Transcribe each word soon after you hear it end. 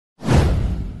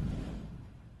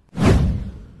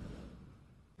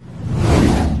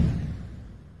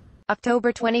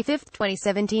October 25,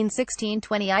 2017, 16:20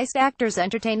 ISTActors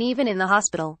entertain even in the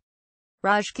hospital.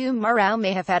 Rajkummar Rao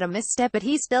may have had a misstep, but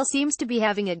he still seems to be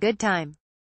having a good time.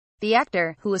 The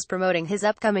actor, who was promoting his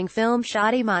upcoming film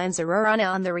Shoddy Minds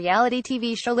Arorana on the reality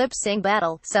TV show Lip Sync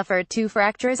Battle, suffered 2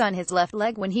 fractures on his left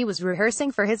leg when he was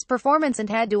rehearsing for his performance and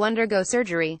had to undergo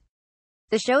surgery.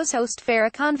 The show's host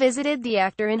Farah Khan visited the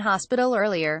actor in hospital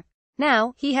earlier.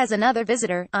 Now, he has another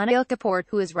visitor. Anil, Kapoor,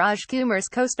 who is Rajkummar's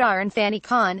co-star, and Fanny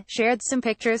Khan, shared some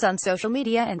pictures on social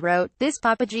media and wrote, "This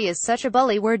Papaji is such a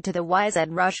bully, word to the wise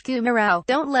and Rajkummar Rao.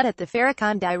 Don't let it the Farah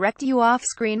Khan direct you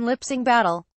off-screen lip-sync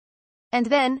battle." And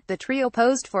then, the trio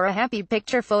posed for a happy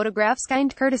picture, photographs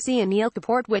kind courtesy Anil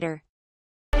Kapoor Twitter.